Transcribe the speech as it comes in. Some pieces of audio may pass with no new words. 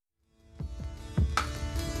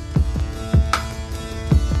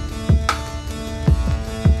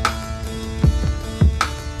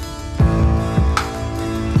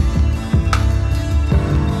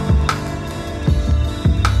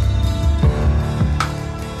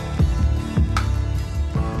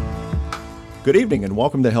Good evening and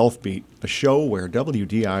welcome to HealthBEAT, a show where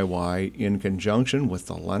WDIY, in conjunction with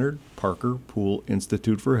the Leonard Parker Pool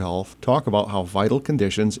Institute for Health, talk about how vital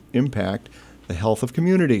conditions impact the health of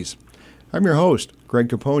communities. I'm your host, Greg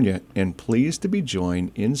Capogna, and pleased to be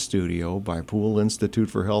joined in studio by Pool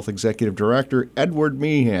Institute for Health Executive Director Ed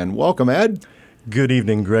Meehan. Welcome, Ed. Good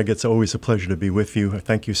evening, Greg. It's always a pleasure to be with you.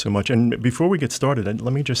 Thank you so much. And before we get started,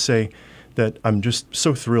 let me just say that I'm just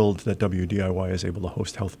so thrilled that WDIY is able to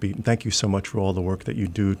host HealthBEAT. And thank you so much for all the work that you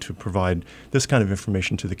do to provide this kind of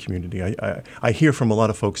information to the community. I hear from a lot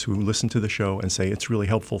of folks who listen to the show and say it's really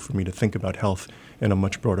helpful for me to think about health in a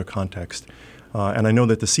much broader context. And I know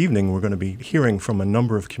that this evening we're going to be hearing from a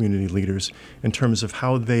number of community leaders in terms of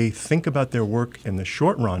how they think about their work in the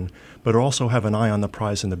short run, but also have an eye on the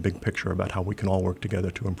prize in the big picture about how we can all work together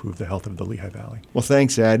to improve the health of the Lehigh Valley. Well,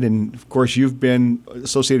 thanks, Ed. And of course, you've been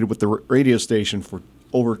associated with the radio station for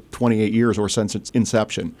over 28 years or since its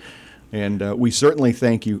inception. And we certainly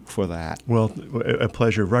thank you for that. Well, a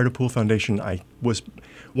pleasure. Ryder Pool Foundation,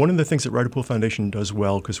 one of the things that Ryder Pool Foundation does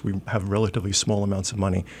well, because we have relatively small amounts of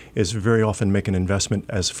money, is very often make an investment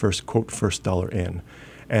as first dollar in.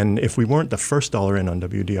 And if we weren't the first dollar in on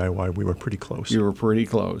WDIY, we were pretty close. You were pretty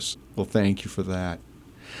close. Well, thank you for that.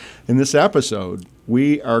 In this episode,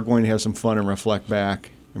 we are going to have some fun and reflect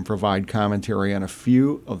back and provide commentary on a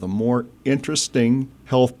few of the more interesting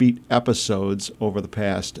HealthBEAT episodes over the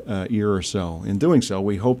past year or so. In doing so,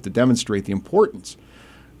 we hope to demonstrate the importance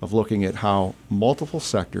of looking at how multiple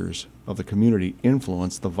sectors of the community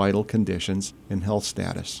influence the vital conditions and health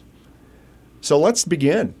status. So let's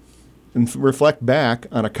begin and reflect back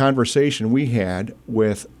on a conversation we had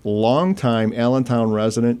with longtime Allentown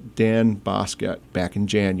resident Dan Bosquet back in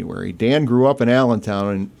January. Dan grew up in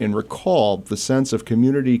Allentown and recalled the sense of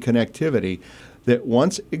community connectivity that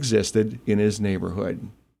once existed in his neighborhood.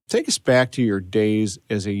 Take us back to your days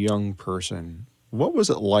as a young person. What was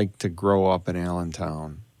it like to grow up in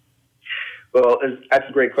Allentown? Well, that's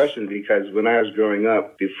a great question, because when I was growing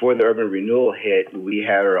up, before the urban renewal hit, we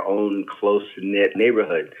had our own close-knit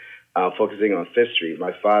neighborhood. Focusing on Fifth Street.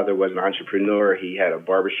 My father was an entrepreneur. He had a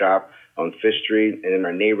barbershop on Fifth Street. And in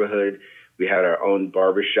our neighborhood, we had our own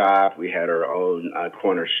barbershop. We had our own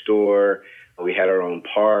corner store. We had our own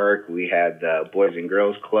park. We had the Boys and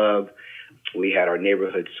Girls Club. We had our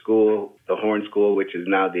neighborhood school, the Horn School, which is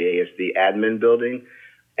now the ASD admin building.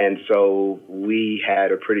 And so we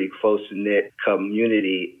had a pretty close-knit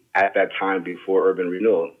community at that time before urban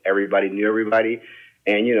renewal. Everybody knew everybody.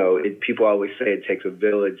 And, people always say it takes a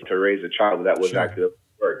village to raise a child, but that was actually the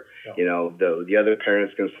word. Yeah. The other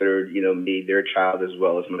parents considered, me their child, as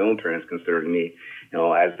well as my own parents considered me,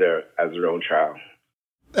 as their own child.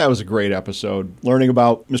 That was a great episode. Learning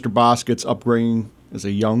about Mr. Bosquet's upbringing as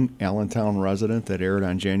a young Allentown resident that aired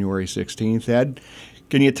on January 16th. Ed,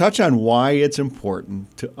 can you touch on why it's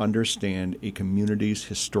important to understand a community's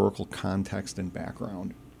historical context and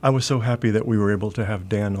background? I was so happy that we were able to have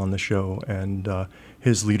Dan on the show, and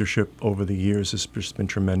his leadership over the years has just been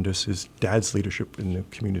tremendous. His dad's leadership in the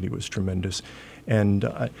community was tremendous. And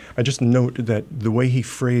I just note that the way he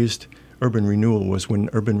phrased urban renewal was when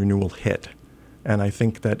urban renewal hit. And I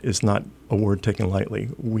think that is not a word taken lightly.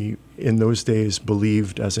 We, in those days,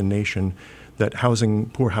 believed as a nation that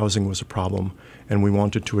poor housing was a problem, and we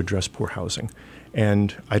wanted to address poor housing.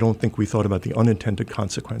 And I don't think we thought about the unintended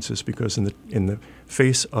consequences, because in the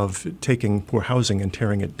face of taking poor housing and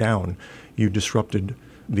tearing it down, you disrupted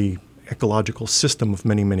the ecological system of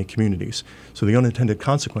many, many communities. So the unintended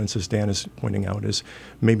consequences, Dan is pointing out, is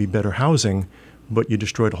maybe better housing, but you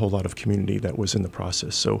destroyed a whole lot of community that was in the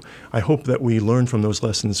process. So I hope that we learn from those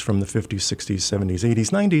lessons from the 50s, 60s, 70s, 80s,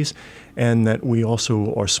 90s, and that we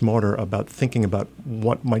also are smarter about thinking about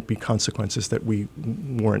what might be consequences that we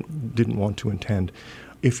didn't want to intend.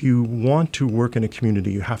 If you want to work in a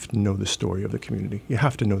community, you have to know the story of the community. You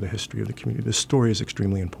have to know the history of the community. The story is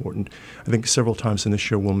extremely important. I think several times in this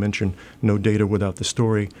show we'll mention no data without the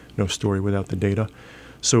story, no story without the data.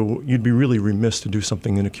 So you'd be really remiss to do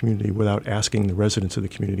something in a community without asking the residents of the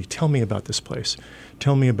community, tell me about this place.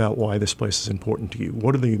 Tell me about why this place is important to you.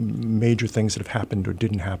 What are the major things that have happened or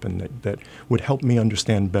didn't happen that would help me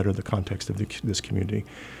understand better the context of this community?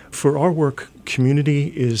 For our work, community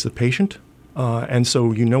is the patient. And so,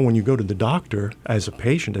 when you go to the doctor as a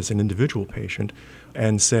patient, as an individual patient,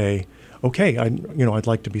 and say, okay, I'd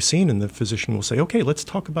like to be seen, and the physician will say, okay, let's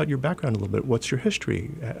talk about your background a little bit. What's your history?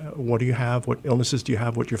 What do you have? What illnesses do you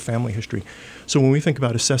have? What's your family history? So when we think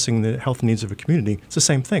about assessing the health needs of a community, it's the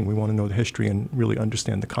same thing. We want to know the history and really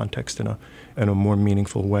understand the context in a more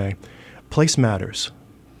meaningful way. Place matters.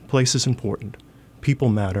 Place is important. People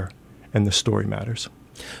matter, and the story matters.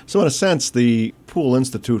 So in a sense, the Pool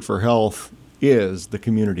Institute for Health is the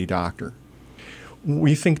community doctor?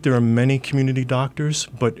 We think there are many community doctors,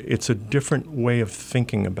 but it's a different way of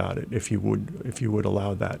thinking about it, if you would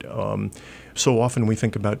allow that. So often we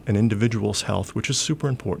think about an individual's health, which is super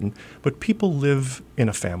important, but people live in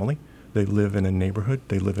a family, they live in a neighborhood,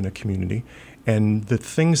 they live in a community, and the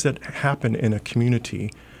things that happen in a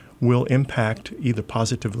community will impact either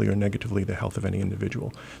positively or negatively the health of any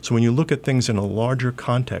individual. So when you look at things in a larger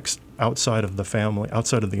context outside of the family,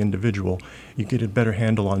 outside of the individual, you get a better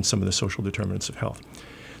handle on some of the social determinants of health.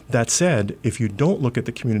 That said, if you don't look at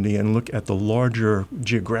the community and look at the larger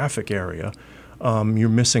geographic area, you're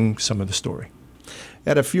missing some of the story.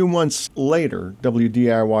 At a few months later,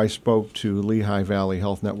 WDIY spoke to Lehigh Valley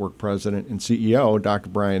Health Network President and CEO, Dr.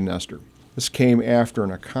 Brian Nestor. This came after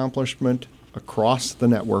an accomplishment across the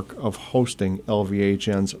network of hosting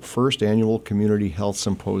LVHN's first annual Community Health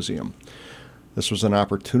Symposium. This was an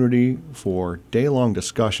opportunity for day-long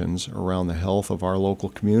discussions around the health of our local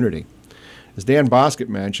community. As Dan Boskett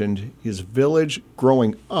mentioned, his village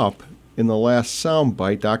growing up, in the last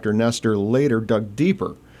soundbite, Dr. Nestor later dug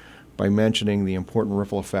deeper by mentioning the important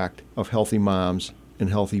ripple effect of healthy moms and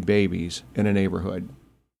healthy babies in a neighborhood.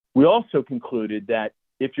 We also concluded that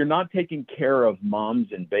if you're not taking care of moms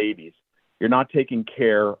and babies, you're not taking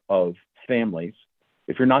care of families.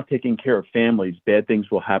 If you're not taking care of families, bad things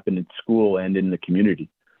will happen in school and in the community,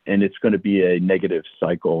 and it's going to be a negative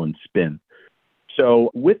cycle and spin. So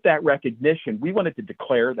with that recognition, we wanted to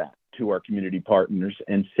declare that to our community partners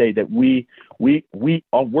and say that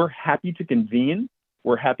we're happy to convene.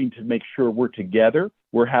 We're happy to make sure we're together.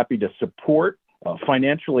 We're happy to support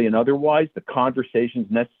financially and otherwise the conversations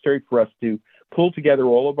necessary for us to pull together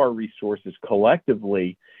all of our resources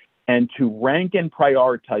collectively and to rank and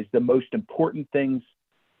prioritize the most important things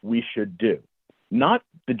we should do. Not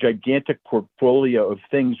the gigantic portfolio of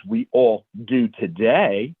things we all do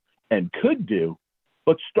today and could do,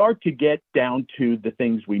 but start to get down to the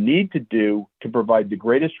things we need to do to provide the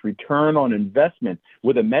greatest return on investment,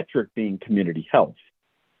 with a metric being community health.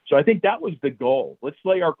 So I think that was the goal. Let's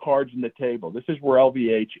lay our cards on the table. This is where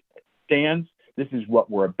LVH stands. This is what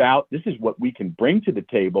we're about. This is what we can bring to the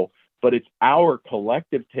table, but it's our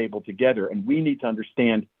collective table together, and we need to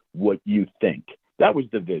understand what you think. That was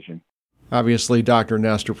the vision. Obviously, Dr.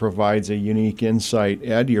 Nestor provides a unique insight.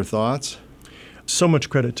 Ed, your thoughts? So much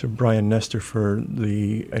credit to Brian Nestor for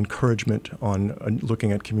the encouragement on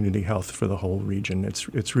looking at community health for the whole region.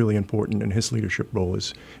 It's really important, and his leadership role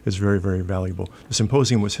is very, very valuable. The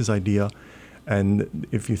symposium was his idea, and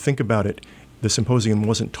if you think about it, the symposium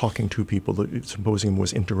wasn't talking to people. The symposium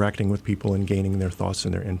was interacting with people and gaining their thoughts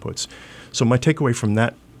and their inputs. So my takeaway from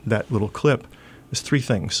that little clip is three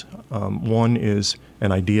things. One is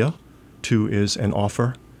an idea, two is an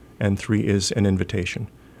offer, and three is an invitation,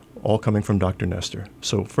 all coming from Dr. Nestor.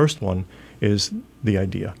 So first one is the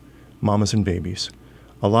idea, mamas and babies.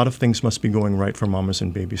 A lot of things must be going right for mamas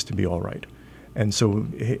and babies to be all right. And so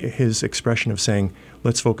his expression of saying,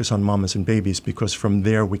 let's focus on mamas and babies, because from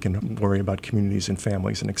there we can worry about communities and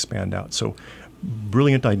families and expand out. So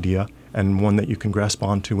brilliant idea, and one that you can grasp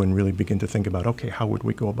onto and really begin to think about, okay, how would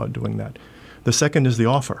we go about doing that? The second is the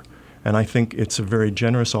offer. And I think it's a very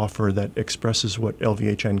generous offer that expresses what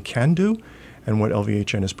LVHN can do and what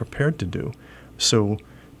LVHN is prepared to do. So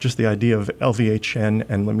just the idea of LVHN,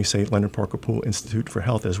 and let me say Leonard Parker Pool Institute for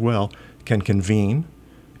Health as well, can convene,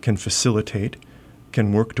 can facilitate,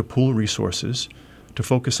 can work to pool resources, to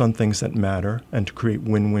focus on things that matter, and to create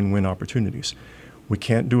win-win-win opportunities. We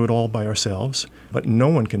can't do it all by ourselves, but no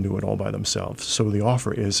one can do it all by themselves. So the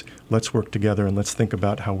offer is, let's work together and let's think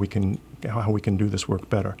about how we can do this work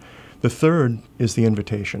better. The third is the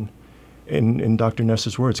invitation. In Dr.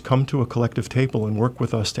 Nestor's words, come to a collective table and work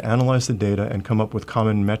with us to analyze the data and come up with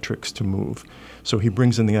common metrics to move. So he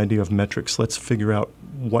brings in the idea of metrics. Let's figure out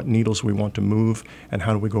what needles we want to move and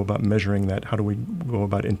how do we go about measuring that? How do we go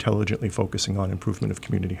about intelligently focusing on improvement of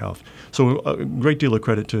community health? So a great deal of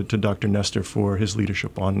credit to Dr. Nestor for his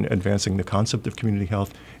leadership on advancing the concept of community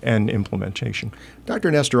health and implementation.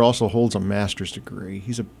 Dr. Nestor also holds a master's degree.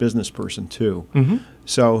 He's a business person too. Mm-hmm.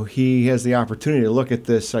 So he has the opportunity to look at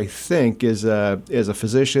this, I think, as a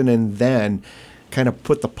physician and then kind of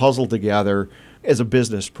put the puzzle together as a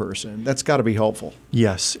business person. That's got to be helpful.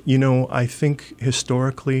 Yes. I think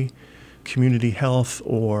historically, community health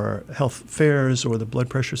or health fairs or the blood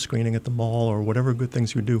pressure screening at the mall or whatever good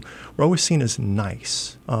things you do were always seen as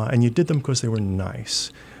nice. And you did them because they were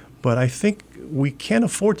nice. But I think we can't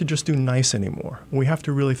afford to just do nice anymore. We have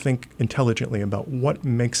to really think intelligently about what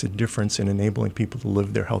makes a difference in enabling people to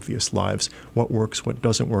live their healthiest lives, what works, what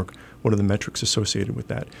doesn't work, What are the metrics associated with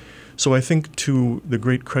that? So I think to the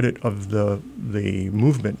great credit of the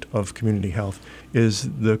movement of community health is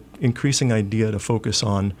the increasing idea to focus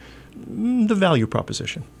on the value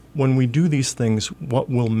proposition. When we do these things, what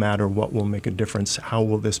will matter, what will make a difference, how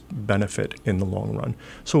will this benefit in the long run?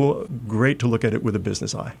 So great to look at it with a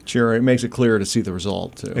business eye. Sure, it makes it clear to see the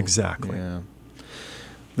result, too. Exactly. Yeah.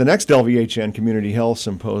 The next LVHN Community Health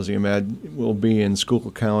Symposium, Ed, will be in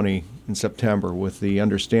Schuylkill County in September, with the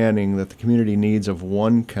understanding that the community needs of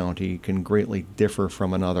one county can greatly differ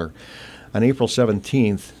from another. On April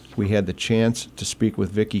 17th, we had the chance to speak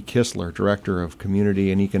with Vicki Kistler, Director of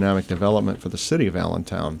Community and Economic Development for the City of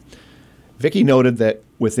Allentown. Vicki noted that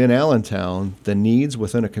within Allentown, the needs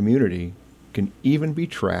within a community can even be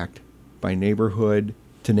tracked by neighborhood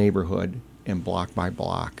to neighborhood and block by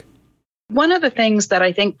block. One of the things that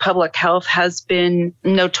I think public health has been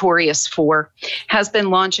notorious for has been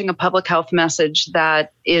launching a public health message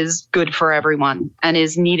that is good for everyone and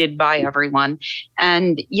is needed by everyone.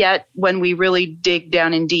 And yet, when we really dig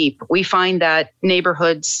down in deep, we find that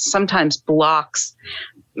neighborhoods, sometimes blocks,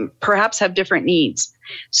 perhaps have different needs.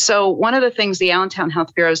 So one of the things the Allentown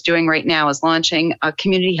Health Bureau is doing right now is launching a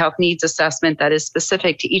community health needs assessment that is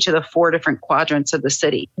specific to each of the 4 different quadrants of the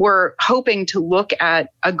city. We're hoping to look at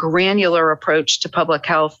a granular approach to public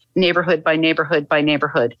health, neighborhood by neighborhood by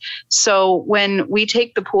neighborhood. So when we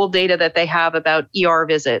take the pool data that they have about ER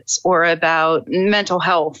visits or about mental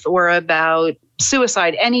health or about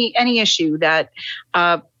suicide, any issue that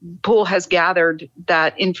Pool has gathered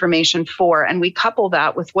that information for, and we couple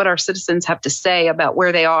that with what our citizens have to say about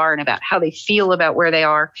where they are and about how they feel about where they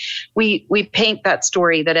are, we paint that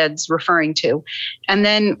story that Ed's referring to. And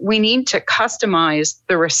then we need to customize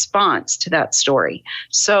the response to that story.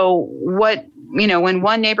 So when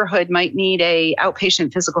one neighborhood might need a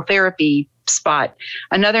outpatient physical therapy spot,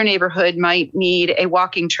 another neighborhood might need a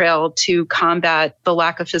walking trail to combat the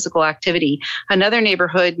lack of physical activity. Another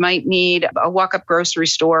neighborhood might need a walk-up grocery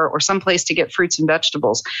store or someplace to get fruits and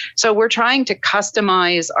vegetables. So we're trying to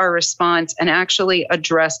customize our response and actually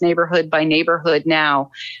address neighborhood by neighborhood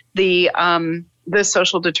now the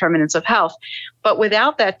social determinants of health. But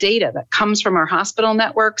without that data that comes from our hospital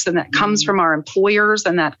networks and that comes from our employers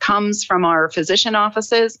and that comes from our physician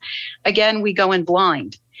offices, again, we go in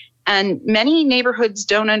blind. And many neighborhoods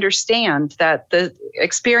don't understand that the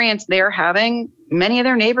experience they're having, many of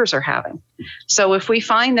their neighbors are having. So if we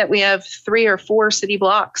find that we have 3 or 4 city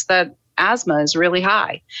blocks that asthma is really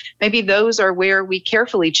high, maybe those are where we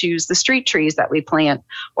carefully choose the street trees that we plant,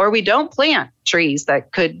 or we don't plant trees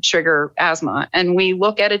that could trigger asthma. And we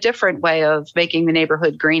look at a different way of making the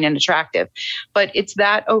neighborhood green and attractive. But it's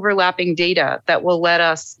that overlapping data that will let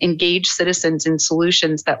us engage citizens in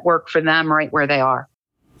solutions that work for them right where they are.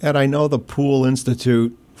 And I know the Pool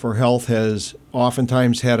Institute for Health has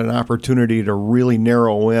oftentimes had an opportunity to really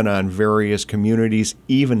narrow in on various communities,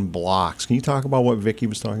 even blocks. Can you talk about what Vicki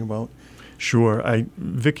was talking about? Sure.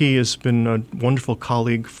 Vicki has been a wonderful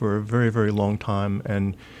colleague for a very, very long time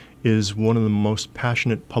and is one of the most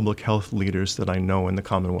passionate public health leaders that I know in the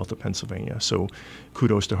Commonwealth of Pennsylvania. So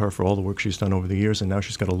kudos to her for all the work she's done over the years, and now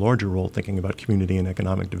she's got a larger role thinking about community and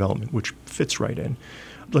economic development, which fits right in.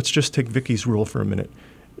 Let's just take Vicki's role for a minute.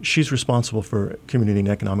 She's responsible for community and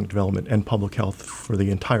economic development and public health for the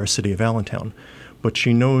entire city of Allentown. But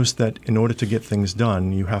she knows that in order to get things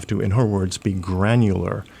done, you have to, in her words, be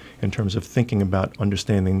granular in terms of thinking about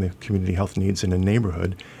understanding the community health needs in a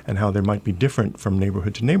neighborhood and how they might be different from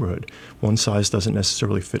neighborhood to neighborhood. One size doesn't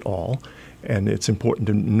necessarily fit all, and it's important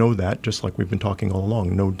to know that, just like we've been talking all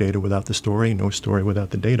along. No data without the story, no story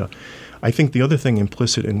without the data. I think the other thing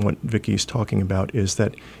implicit in what Vicki's talking about is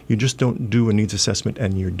that you just don't do a needs assessment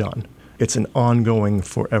and you're done. It's an ongoing,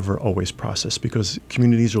 forever, always process because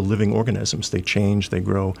communities are living organisms. They change, they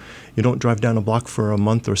grow. You don't drive down a block for a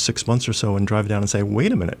month or 6 months or so and drive down and say,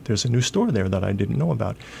 wait a minute, there's a new store there that I didn't know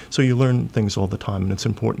about. So you learn things all the time, and it's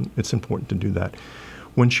important to do that.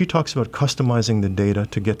 When she talks about customizing the data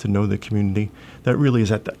to get to know the community, that really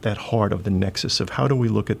is at that heart of the nexus of how do we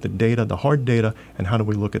look at the data, the hard data, and how do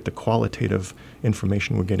we look at the qualitative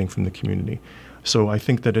information we're getting from the community. So I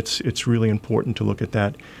think that it's really important to look at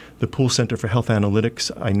that. The Pool Center for Health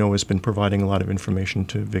Analytics, I know, has been providing a lot of information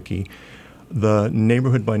to Vicki. The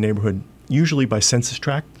neighborhood by neighborhood, usually by census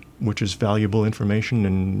tract, which is valuable information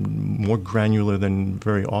and more granular than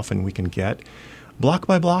very often we can get. Block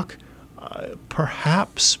by block,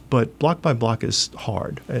 perhaps, but block by block is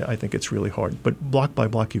hard. I think it's really hard. But block by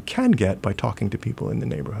block you can get by talking to people in the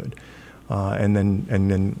neighborhood. and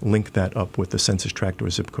then link that up with the census tract or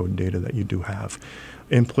zip code data that you do have.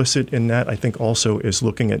 Implicit in that, I think, also is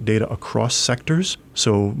looking at data across sectors.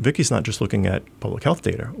 So Vicky's not just looking at public health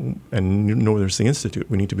data, and nor there's the Institute.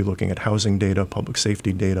 We need to be looking at housing data, public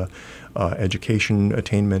safety data, education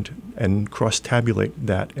attainment, and cross-tabulate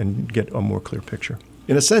that and get a more clear picture.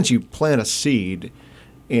 In a sense, you plant a seed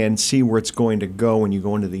and see where it's going to go when you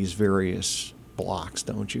go into these various blocks,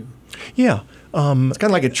 don't you? Yeah. It's kind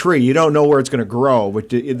of like a tree. You don't know where it's going to grow, but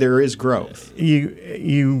there is growth.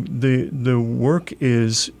 The work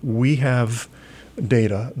is we have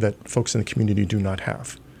data that folks in the community do not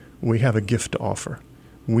have. We have a gift to offer.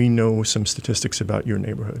 We know some statistics about your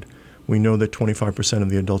neighborhood. We know that 25% of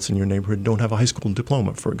the adults in your neighborhood don't have a high school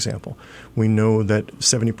diploma, for example. We know that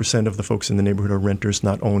 70% of the folks in the neighborhood are renters,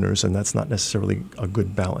 not owners, and that's not necessarily a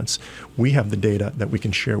good balance. We have the data that we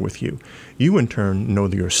can share with you. You, in turn, know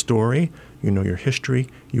your story, you know your history,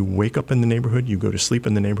 you wake up in the neighborhood, you go to sleep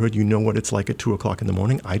in the neighborhood, you know what it's like at 2 o'clock in the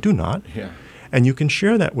morning. I do not. Yeah. And you can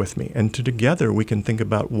share that with me. And together we can think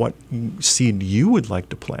about what seed you would like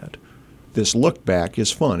to plant. This look back is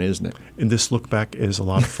fun, isn't it? And this look back is a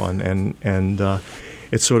lot of fun, and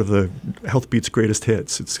it's sort of the HealthBEAT's greatest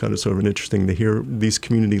hits. It's kind of sort of interesting to hear these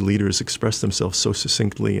community leaders express themselves so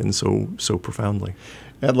succinctly and so profoundly.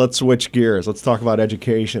 Ed, let's switch gears. Let's talk about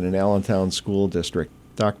education in Allentown School District.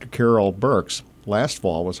 Dr. Carol Burks last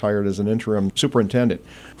fall was hired as an interim superintendent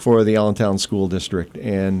for the Allentown School District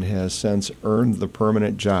and has since earned the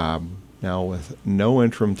permanent job, now with no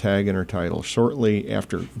interim tag in her title. Shortly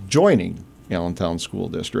after joining Allentown School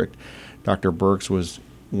District, Dr. Burks was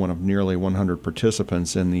one of nearly 100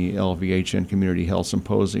 participants in the LVHN Community Health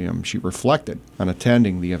Symposium. She reflected on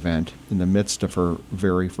attending the event in the midst of her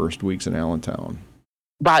very first weeks in Allentown.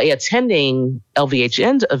 By attending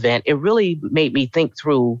LVHN's event, it really made me think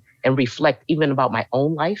through and reflect even about my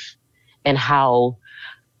own life and how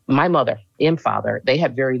my mother and father, they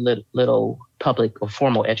had very little public or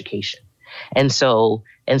formal education. And so,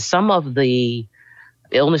 and some of the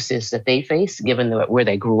illnesses that they faced, given where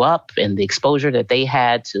they grew up and the exposure that they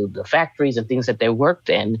had to the factories and things that they worked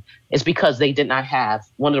in, is because they did not have,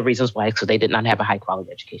 one of the reasons why, so they did not have a high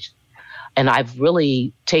quality education. And I've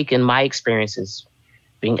really taken my experiences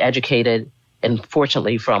being educated, and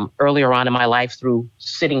fortunately from earlier on in my life through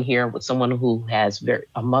sitting here with someone who has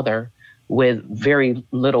a mother with very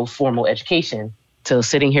little formal education, to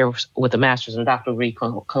sitting here with a master's and doctoral degree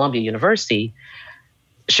from Columbia University,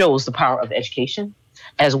 shows the power of education,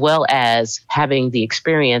 as well as having the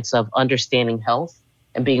experience of understanding health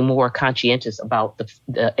and being more conscientious about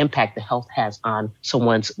the impact that health has on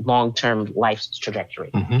someone's long-term life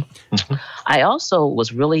trajectory. Mm-hmm. Mm-hmm. I also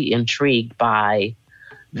was really intrigued by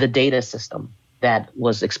the data system that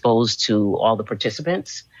was exposed to all the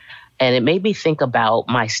participants. And it made me think about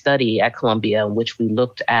my study at Columbia, in which we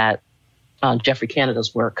looked at Jeffrey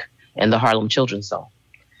Canada's work in the Harlem Children's Zone,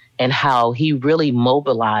 and how he really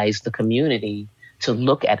mobilized the community to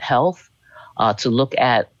look at health, to look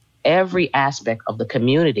at every aspect of the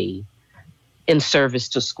community in service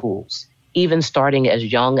to schools, even starting as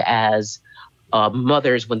young as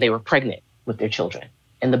mothers when they were pregnant with their children,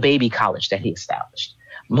 and the baby college that he established,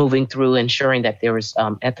 moving through ensuring that there was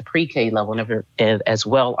at the pre-K level and as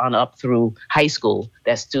well on up through high school,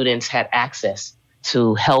 that students had access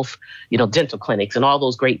to health, dental clinics and all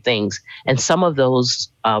those great things. And some of those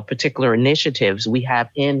particular initiatives we have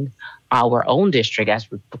in our own district as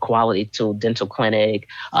the quality to dental clinic,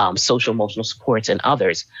 social emotional supports and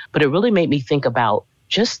others. But it really made me think about,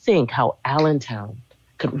 just think how Allentown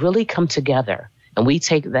could really come together. And we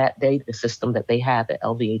take that data system that they have at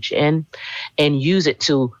LVHN and use it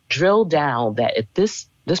to drill down that at this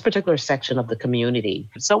particular section of the community,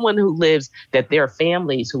 someone who lives, that there are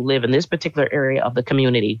families who live in this particular area of the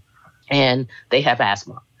community and they have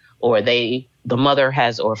asthma, or the mother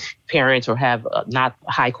has, or parents, or have not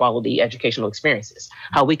high quality educational experiences,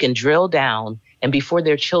 how we can drill down and before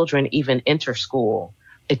their children even enter school,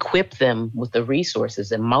 equip them with the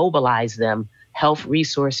resources and mobilize them, health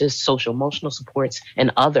resources, social emotional supports,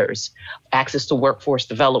 and others, access to workforce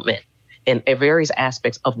development in various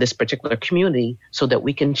aspects of this particular community so that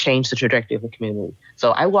we can change the trajectory of the community.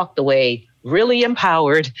 So I walked away really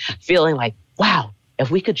empowered, feeling like, wow,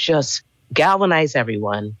 if we could just galvanize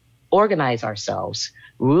everyone, organize ourselves,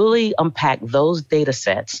 really unpack those data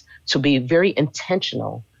sets to be very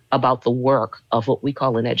intentional about the work of what we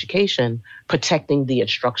call in education, protecting the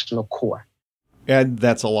instructional core. Ed,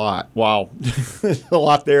 that's a lot. Wow. A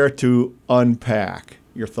lot there to unpack.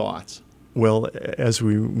 Your thoughts? Well, as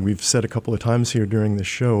we've said a couple of times here during the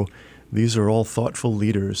show, these are all thoughtful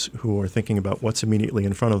leaders who are thinking about what's immediately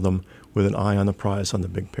in front of them, with an eye on the prize, on the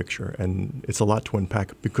big picture. And it's a lot to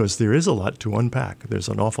unpack because there is a lot to unpack. There's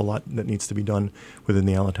an awful lot that needs to be done within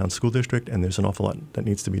the Allentown School District, and there's an awful lot that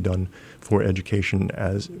needs to be done for education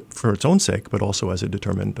for its own sake, but also as a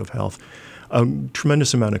determinant of health. A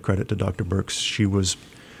tremendous amount of credit to Dr. Birx. She was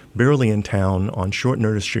barely in town. On short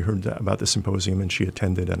notice, she heard about the symposium and she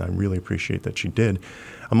attended, and I really appreciate that she did.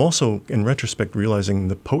 I'm also, in retrospect, realizing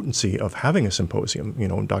the potency of having a symposium.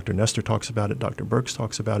 Dr. Nestor talks about it, Dr. Birx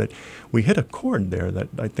talks about it. We hit a chord there that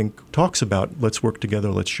I think talks about let's work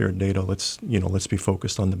together, let's share data, let's be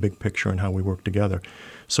focused on the big picture and how we work together.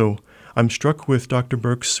 So I'm struck with Dr.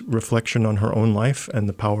 Birx's reflection on her own life and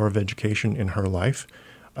the power of education in her life.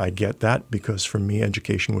 I get that because for me,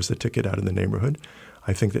 education was the ticket out of the neighborhood.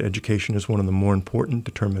 I think that education is one of the more important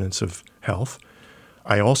determinants of health.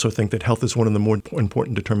 I also think that health is one of the more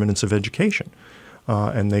important determinants of education,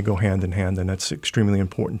 and they go hand in hand, and that's extremely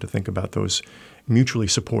important to think about those mutually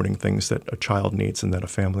supporting things that a child needs and that a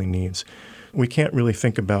family needs. We can't really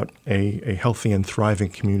think about a healthy and thriving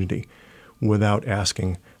community without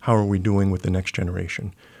asking, how are we doing with the next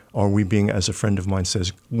generation? Are we being, as a friend of mine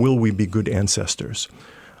says, will we be good ancestors?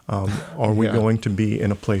 Are we going to be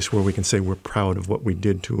in a place where we can say we're proud of what we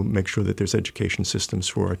did to make sure that there's education systems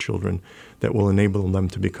for our children that will enable them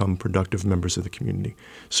to become productive members of the community?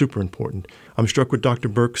 Super important. I'm struck with Dr.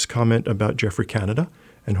 Birx's comment about Jeffrey Canada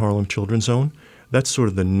and Harlem Children's Zone. That's sort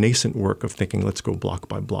of the nascent work of thinking, let's go block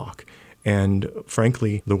by block. And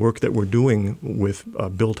frankly, the work that we're doing with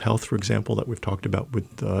Build Health, for example, that we've talked about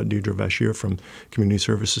with Deidre Bashir from Community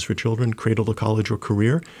Services for Children, Cradle to College or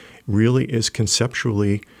Career, really is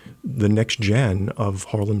conceptually the next gen of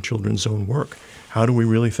Harlem Children's Zone work. How do we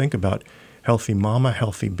really think about healthy mama,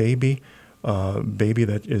 healthy baby, baby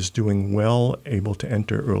that is doing well, able to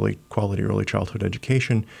enter quality early childhood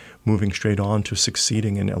education, moving straight on to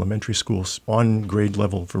succeeding in elementary schools on grade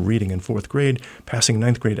level for reading in 4th grade, passing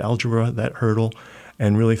 9th grade algebra, that hurdle,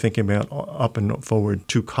 and really thinking about up and forward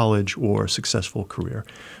to college or successful career.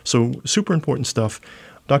 So super important stuff.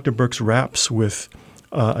 Dr. Birx wraps with,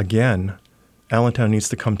 again, Allentown needs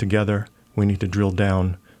to come together. We need to drill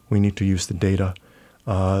down. We need to use the data.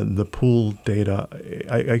 The pool data,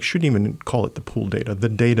 I shouldn't even call it the pool data. The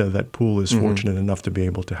data that pool is fortunate enough to be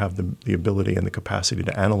able to have the ability and the capacity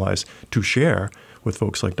to analyze, to share with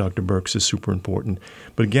folks like Dr. Birx is super important.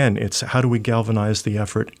 But again, it's how do we galvanize the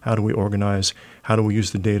effort? How do we organize? How do we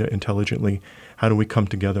use the data intelligently? How do we come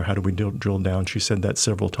together? How do we drill down? She said that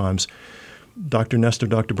several times. Dr. Nestor,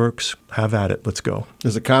 Dr. Birx, have at it. Let's go.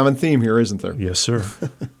 There's a common theme here, isn't there? Yes, sir.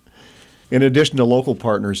 In addition to local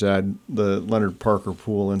partners, Ed, the Leonard Parker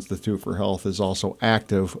Pool Institute for Health is also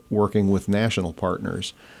active working with national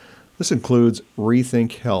partners. This includes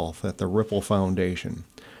Rethink Health at the Ripple Foundation.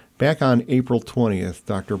 Back on April 20th,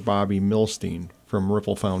 Dr. Bobby Milstein from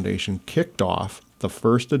Ripple Foundation kicked off the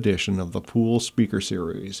first edition of the Pool Speaker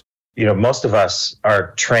Series. Most of us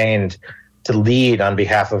are trained to lead on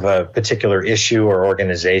behalf of a particular issue or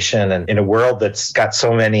organization. And in a world that's got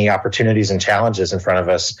so many opportunities and challenges in front of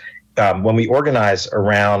us, when we organize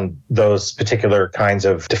around those particular kinds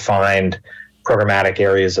of defined programmatic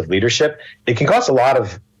areas of leadership, it can cause a lot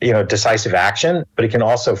of decisive action, but it can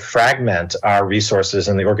also fragment our resources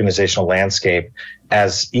in the organizational landscape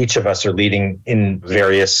as each of us are leading in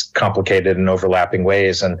various complicated and overlapping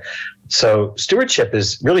ways. And so stewardship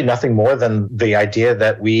is really nothing more than the idea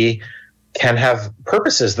that we can have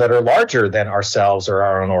purposes that are larger than ourselves or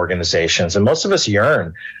our own organizations. And most of us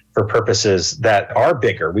yearn for purposes that are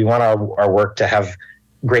bigger. We want our work to have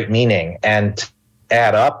great meaning and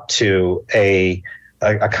add up to a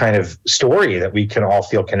kind of story that we can all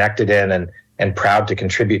feel connected in and proud to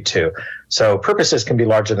contribute to. So purposes can be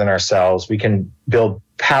larger than ourselves. We can build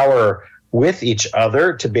power with each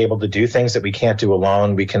other to be able to do things that we can't do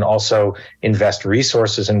alone. We can also invest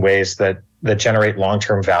resources in ways that generate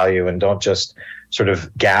long-term value and don't just sort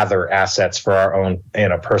of gather assets for our own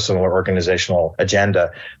personal or organizational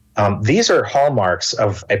agenda. These are hallmarks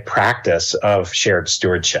of a practice of shared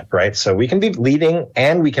stewardship, right? So we can be leading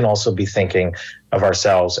and we can also be thinking of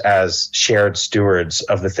ourselves as shared stewards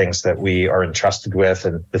of the things that we are entrusted with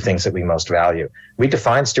and the things that we most value. We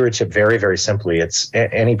define stewardship very, very simply. It's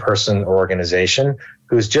any person or organization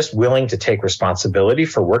who's just willing to take responsibility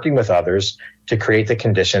for working with others to create the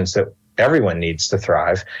conditions that everyone needs to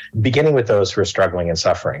thrive, beginning with those who are struggling and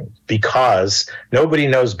suffering, because nobody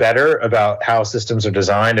knows better about how systems are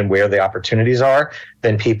designed and where the opportunities are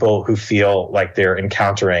than people who feel like they're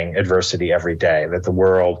encountering adversity every day, that the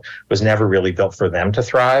world was never really built for them to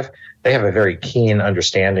thrive. They have a very keen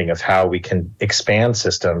understanding of how we can expand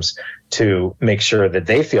systems to make sure that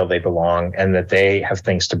they feel they belong and that they have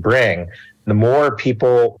things to bring The more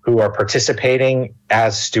people who are participating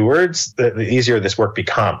as stewards, the easier this work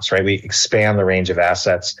becomes, right? We expand the range of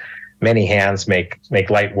assets. Many hands make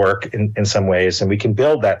light work in some ways, and we can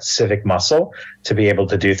build that civic muscle to be able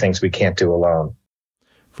to do things we can't do alone.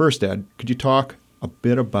 First, Ed, could you talk a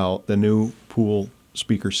bit about the new pool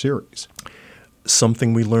speaker series?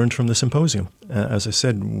 Something we learned from the symposium. As I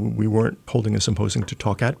said, we weren't holding a symposium to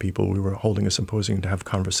talk at people. We were holding a symposium to have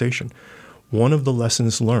conversation. One of the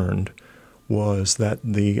lessons learned was that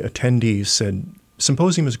the attendees said,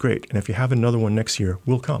 symposium is great, and if you have another one next year,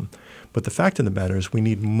 we'll come. But the fact of the matter is we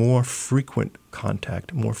need more frequent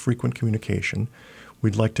contact, more frequent communication.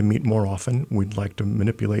 We'd like to meet more often. We'd like to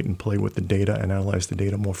manipulate and play with the data and analyze the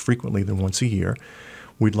data more frequently than once a year.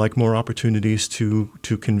 We'd like more opportunities to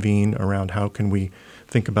convene around how can we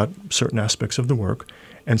think about certain aspects of the work.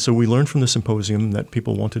 And so we learned from the symposium that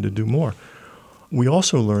people wanted to do more. We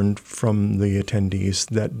also learned from the attendees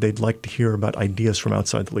that they'd like to hear about ideas from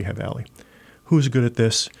outside the Lehigh Valley. Who's good at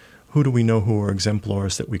this? Who do we know who are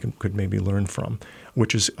exemplars that we could maybe learn from,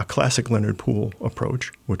 which is a classic Leonard Pool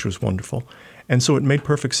approach, which was wonderful. And so it made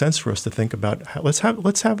perfect sense for us to think about, let's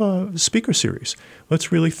have a speaker series.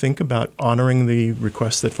 Let's really think about honoring the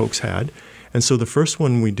requests that folks had. And so the first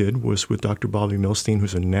one we did was with Dr. Bobby Milstein,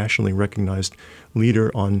 who's a nationally recognized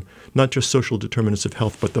leader on not just social determinants of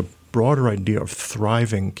health, but the broader idea of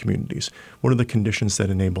thriving communities. What are the conditions that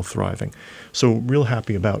enable thriving? So real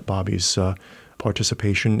happy about Bobby's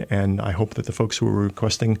participation, and I hope that the folks who are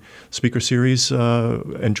requesting speaker series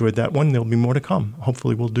enjoyed that one. There'll be more to come.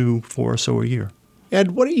 Hopefully we'll do 4 or so a year.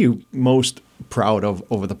 Ed, what are you most proud of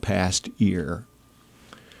over the past year?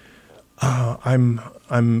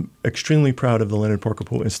 I'm extremely proud of the Leonard Parker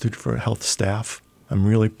Pool Institute for Health staff. I'm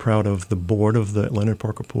really proud of the board of the Leonard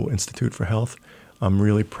Parker Pool Institute for Health. I'm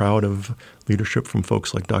really proud of leadership from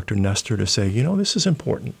folks like Dr. Nestor to say, this is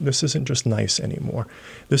important. This isn't just nice anymore.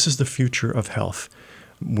 This is the future of health.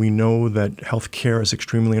 We know that health care is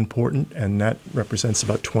extremely important, and that represents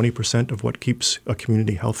about 20% of what keeps a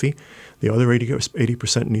community healthy. The other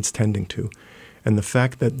 80% needs tending to. And the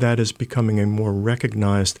fact that that is becoming a more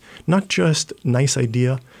recognized, not just nice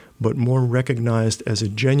idea, but more recognized as a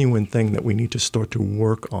genuine thing that we need to start to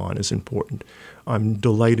work on is important. I'm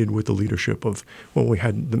delighted with the leadership of, we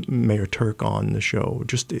had the Mayor Turk on the show,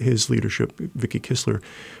 just his leadership, Vicki Kistler,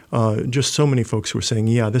 just so many folks who were saying,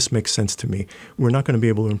 yeah, this makes sense to me. We're not going to be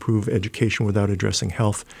able to improve education without addressing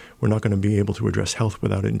health. We're not going to be able to address health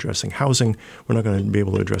without addressing housing. We're not going to be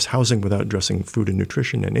able to address housing without addressing food and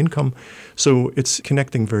nutrition and income. So it's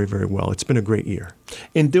connecting very, very well. It's been a great year.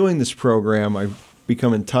 In doing this program, I've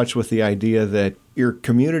become in touch with the idea that your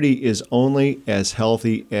community is only as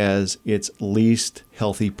healthy as its least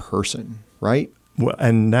healthy person, right? Well,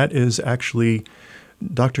 and that is actually,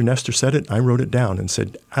 Dr. Nestor said it, I wrote it down and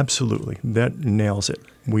said, absolutely, that nails it.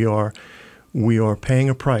 We are paying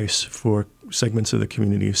a price for segments of the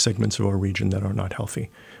community, segments of our region that are not healthy.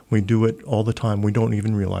 We do it all the time. We don't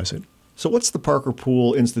even realize it. So what's the Parker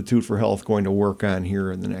Pool Institute for Health going to work on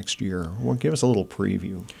here in the next year? Well, give us a little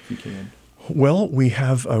preview, if you can. Well, we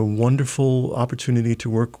have a wonderful opportunity to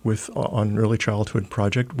work on an early childhood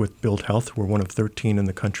project with Build Health. We're one of 13 in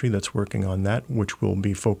the country that's working on that, which will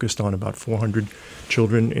be focused on about 400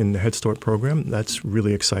 children in the Head Start program. That's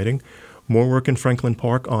really exciting. More work in Franklin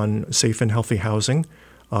Park on safe and healthy housing.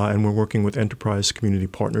 And we're working with Enterprise Community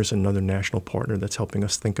Partners, another national partner that's helping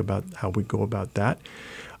us think about how we go about that.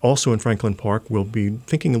 Also in Franklin Park, we'll be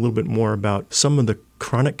thinking a little bit more about some of the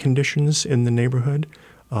chronic conditions in the neighborhood.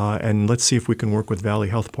 And let's see if we can work with Valley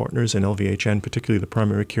Health Partners and LVHN, particularly the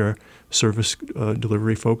primary care service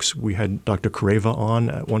delivery folks. We had Dr. Kareva on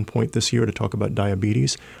at one point this year to talk about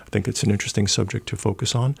diabetes. I think it's an interesting subject to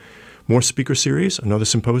focus on. More speaker series, another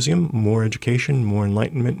symposium, more education, more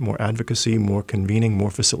enlightenment, more advocacy, more convening, more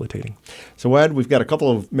facilitating. So, Ed, we've got a couple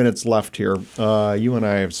of minutes left here. You and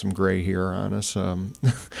I have some gray hair on us, a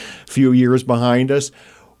few years behind us.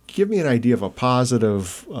 Give me an idea of a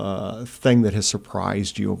positive thing that has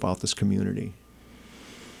surprised you about this community.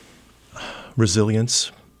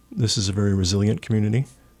 Resilience. This is a very resilient community.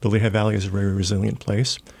 The Lehigh Valley is a very resilient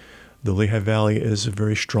place. The Lehigh Valley is a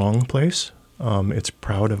very strong place. It's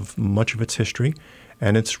proud of much of its history,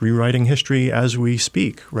 and it's rewriting history as we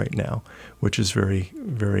speak right now, which is very,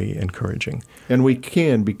 very encouraging. And we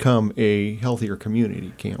can become a healthier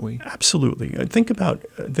community, can't we? Absolutely. Think about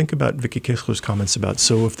Vicki Kistler's comments about,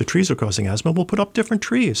 so if the trees are causing asthma, we'll put up different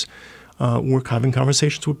trees. We're having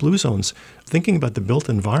conversations with blue zones. Thinking about the built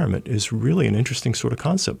environment is really an interesting sort of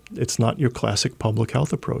concept. It's not your classic public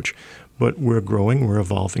health approach, but we're growing, we're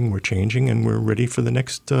evolving, we're changing, and we're ready for the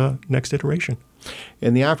next iteration.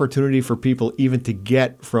 And the opportunity for people even to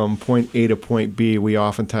get from point A to point B, we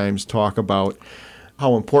oftentimes talk about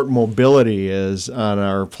how important mobility is on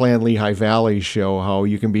our Plan Lehigh Valley show, how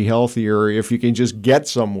you can be healthier if you can just get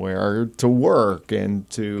somewhere to work and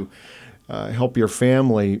to help your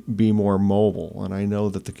family be more mobile. And I know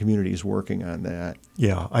that the community is working on that.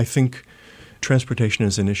 Yeah, I think transportation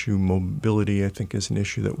is an issue. Mobility, I think, is an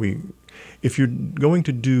issue that if you're going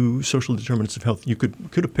to do social determinants of health, you could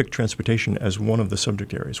have picked transportation as one of the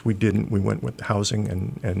subject areas. We didn't. We went with housing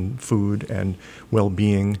and food and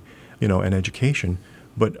well-being, and education.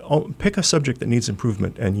 But pick a subject that needs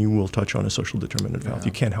improvement, and you will touch on a social determinant of health.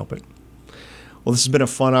 You can't help it. Well, this has been a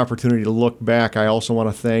fun opportunity to look back. I also want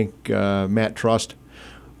to thank Matt Trust,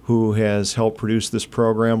 who has helped produce this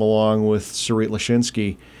program, along with Sarit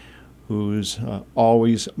Lashinsky, who's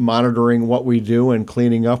always monitoring what we do and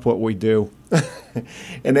cleaning up what we do.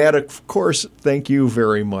 And Ed, of course, thank you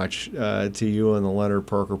very much to you and the Leonard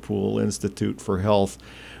Parker Pool Institute for Health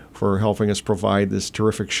for helping us provide this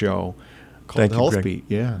terrific show called HealthBEAT.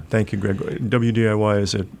 Yeah. Thank you, Greg.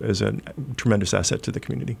 WDIY is a tremendous asset to the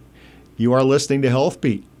community. You are listening to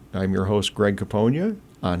HealthBEAT. I'm your host, Greg Capogna,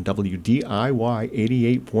 on WDIY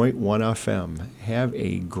 88.1 FM. Have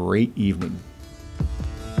a great evening.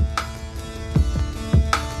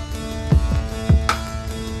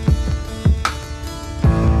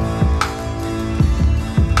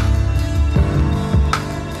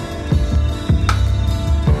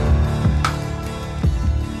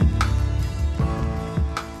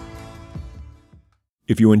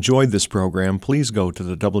 If you enjoyed this program, please go to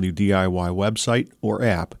the WDIY website or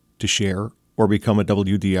app to share or become a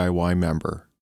WDIY member.